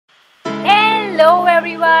Hello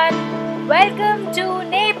everyone, welcome to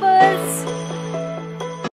Naples.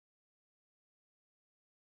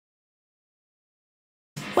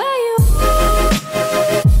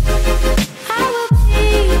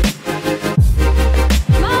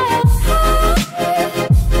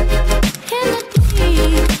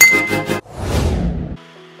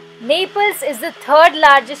 Naples is the third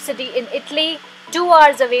largest city in Italy, 2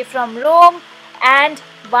 hours away from Rome, and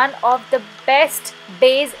one of the best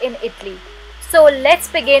bays in Italy. So let's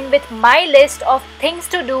begin with my list of things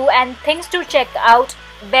to do and things to check out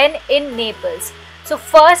when in Naples. So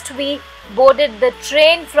first we boarded the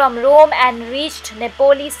train from Rome and reached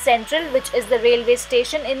Napoli Central, which is the railway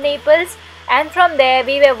station in Naples. And from there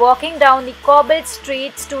we were walking down the cobbled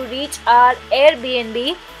streets to reach our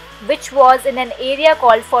Airbnb, which was in an area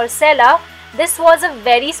called Forcella. This was a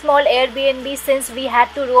very small Airbnb since we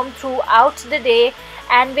had to roam throughout the day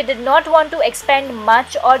and we did not want to expend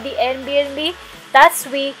much on the Airbnb. Thus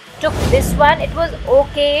we took this one. It was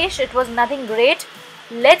okayish, it was nothing great.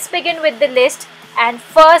 Let's begin with the list, and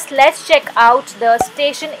first let's check out the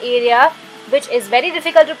station area, which is very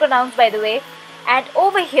difficult to pronounce by the way. And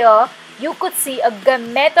over here you could see a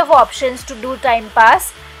gamut of options to do time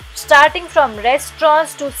pass, starting from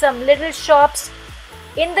restaurants to some little shops.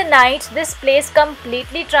 In the night, this place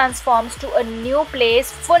completely transforms to a new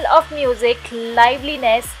place full of music,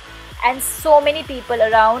 liveliness, and so many people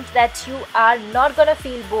around that you are not gonna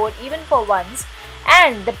feel bored even for once.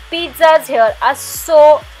 And the pizzas here are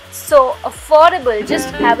so affordable. Just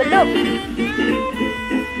have a look.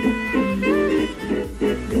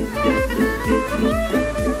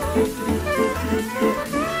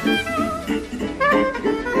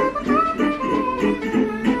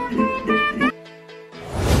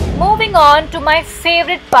 Moving on to my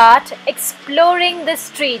favorite part, exploring the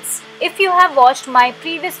streets. If you have watched my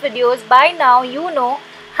previous videos by now, you know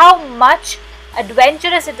how much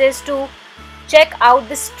adventurous it is to check out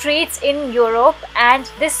the streets in Europe, and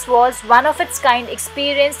this was one of its kind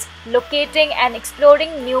experience locating and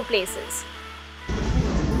exploring new places.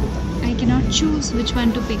 I cannot choose which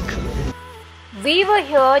one to pick. We were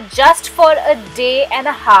here just for a day and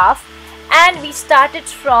a half, and we started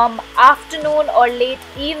from afternoon or late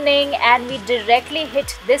evening and we directly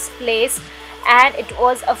hit this place, and it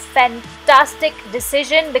was a fantastic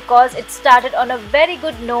decision because it started on a very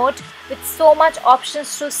good note with so much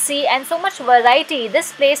options to see and so much variety.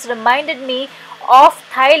 This place reminded me of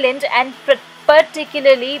Thailand and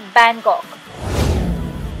particularly Bangkok.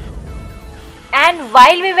 And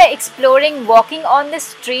while we were exploring, walking on the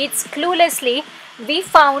streets cluelessly, we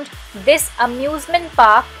found this amusement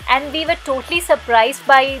park and we were totally surprised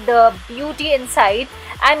by the beauty inside.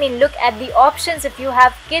 I mean, look at the options. If you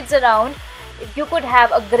have kids around, you could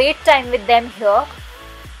have a great time with them here.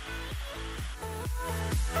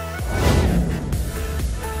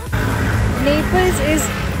 Naples is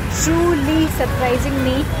truly surprising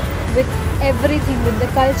me with everything, with the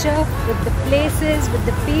culture, with the places, with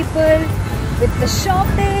the people, with the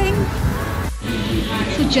shopping.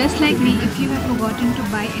 So just like me, if you have forgotten to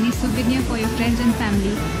buy any souvenir for your friends and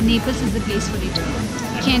family, Naples is the place for it.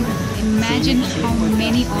 You can imagine how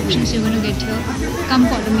many options you're going to get here. Come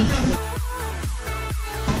follow me.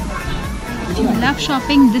 If you love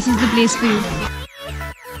shopping, this is the place for you.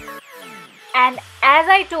 And as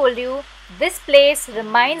I told you, this place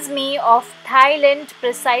reminds me of Thailand,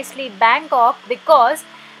 precisely Bangkok, because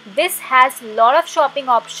this has a lot of shopping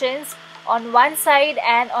options on one side,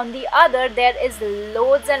 and on the other there is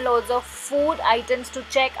loads and loads of food items to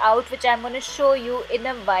check out, which I'm going to show you in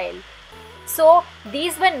a while. So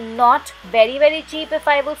these were not very cheap, if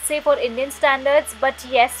I would say, for Indian standards, but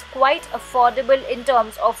yes, quite affordable in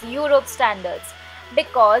terms of Europe standards,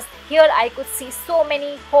 because here I could see so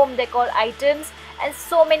many home decor items and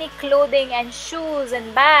so many clothing and shoes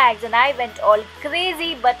and bags, and I went all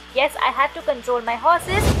crazy. But yes, I had to control my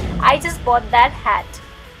horses. I just bought that hat.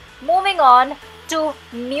 Moving on to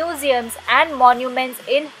museums and monuments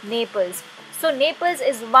in Naples. So Naples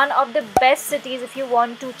is one of the best cities if you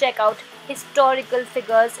want to check out historical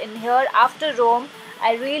figures in here. After Rome,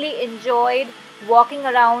 I really enjoyed walking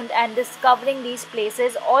around and discovering these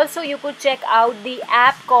places. Also, you could check out the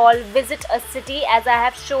app called Visit a City, as I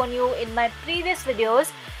have shown you in my previous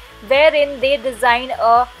videos, wherein they design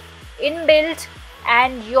a inbuilt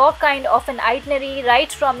and your kind of an itinerary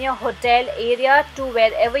right from your hotel area to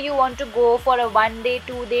wherever you want to go for a 1 day,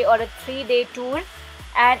 2 day or a 3 day tour,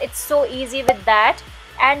 and it's so easy with that.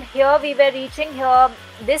 And here we were reaching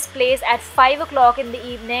this place at 5 o'clock in the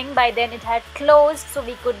evening. By then it had closed, so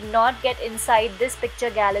we could not get inside this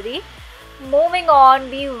picture gallery. Moving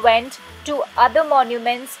on, we went to other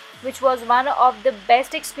monuments which was one of the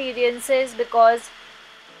best experiences because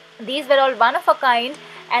these were all one of a kind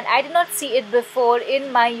and I did not see it before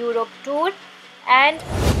in my Europe tour. And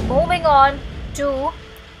moving on to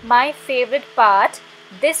my favorite part,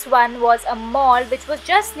 this one was a mall which was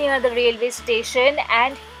just near the railway station,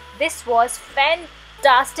 and this was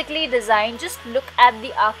fantastically designed. Just look at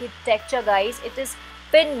the architecture, guys. It is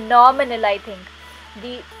phenomenal. I think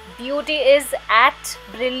the beauty is at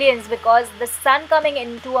brilliance because the sun coming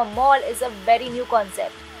into a mall is a very new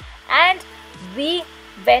concept. And we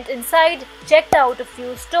went inside, checked out a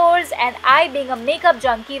few stores, and I, being a makeup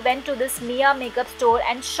junkie, went to this Mia makeup store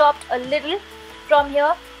and shopped a little from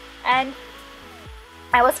here, and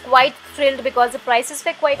I was quite thrilled because the prices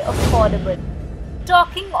were quite affordable.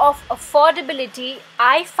 Talking of affordability,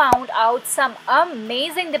 I found out some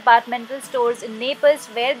amazing departmental stores in Naples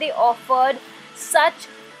where they offered such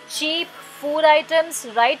cheap food items,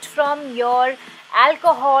 right from your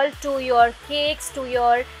alcohol to your cakes to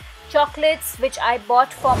your chocolates, which I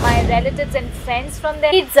bought for my relatives and friends from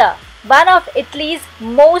there. Pizza, one of Italy's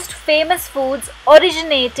most famous foods,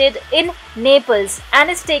 originated in Naples and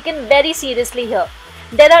is taken very seriously here.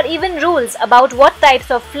 There are even rules about what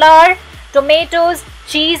types of flour, tomatoes,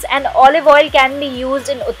 cheese and olive oil can be used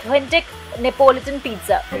in authentic Neapolitan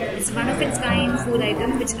pizza. It's one of its kind food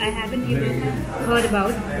item which I haven't even heard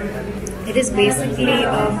about. It is basically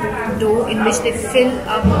a dough in which they fill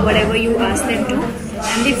up whatever you ask them to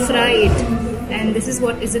and they fry it. And this is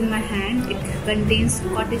what is in my hand. It contains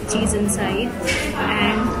cottage cheese inside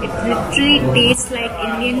and it literally tastes like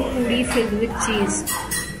Indian puri filled with cheese.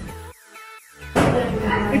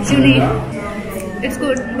 It's unique. It's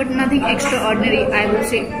good, but nothing extraordinary, I will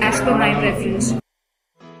say, as per my preference.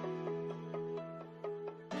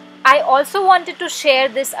 I also wanted to share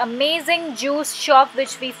this amazing juice shop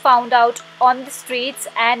which we found out on the streets,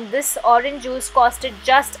 and this orange juice costed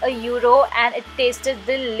just €1 and it tasted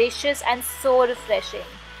delicious and so refreshing.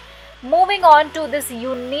 Moving on to this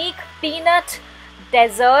unique peanut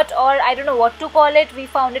dessert, or I don't know what to call it, we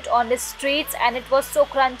found it on the streets and it was so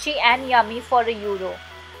crunchy and yummy for €1.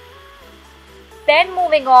 Then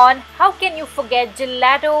moving on, how can you forget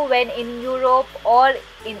gelato when in Europe or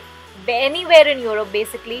in anywhere in Europe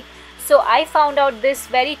basically. So I found out this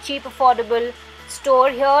very cheap affordable store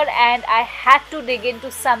here and I had to dig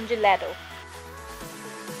into some gelato.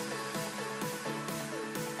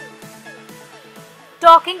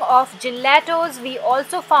 Talking of gelatos, we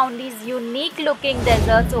also found these unique looking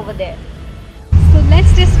desserts over there. So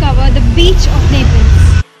let's discover the beach of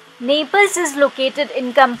Naples. Naples is located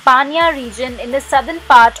in Campania region in the southern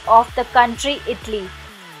part of the country, Italy.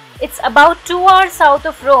 It's about 2 hours south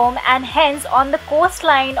of Rome and hence on the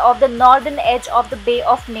coastline of the northern edge of the Bay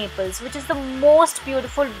of Naples, which is the most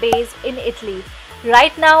beautiful bays in Italy.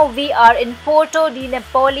 Right now we are in Porto di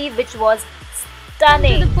Napoli, which was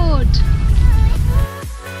stunning. To the port.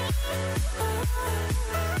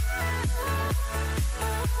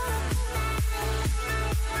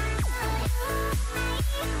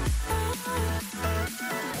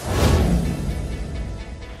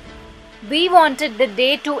 We wanted the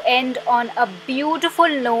day to end on a beautiful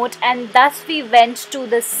note and thus we went to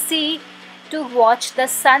the sea to watch the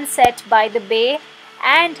sunset by the bay,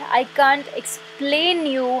 and I can't explain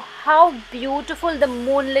you how beautiful the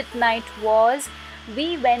moonlit night was.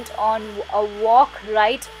 We went on a walk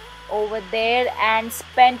right over there and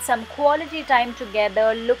spent some quality time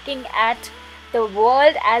together looking at the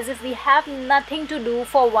world as if we have nothing to do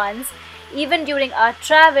for once. Even during our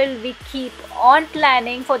travel, we keep on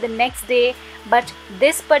planning for the next day, but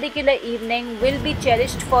this particular evening will be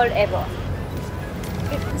cherished forever.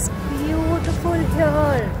 It is beautiful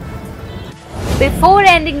here. Before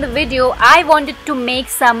ending the video, I wanted to make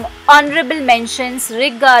some honorable mentions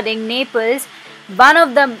regarding Naples. One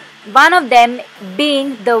of them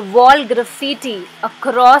being the wall graffiti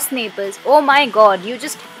across Naples. Oh my god, you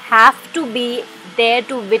just have to be there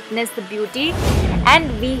to witness the beauty, and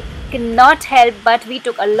we cannot help but we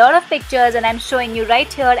took a lot of pictures and I'm showing you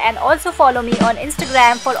right here, and also follow me on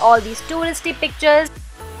Instagram for all these touristy pictures.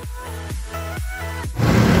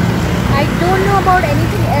 I don't know about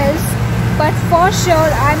anything else, but for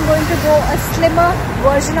sure I'm going to go a slimmer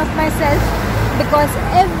version of myself because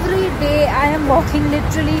every day I am walking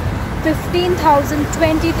literally 15,000,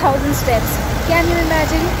 20,000 steps. Can you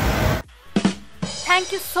imagine?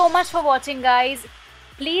 Thank you so much for watching, guys.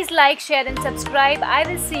 Please like, share and subscribe. I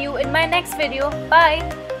will see you in my next video. Bye.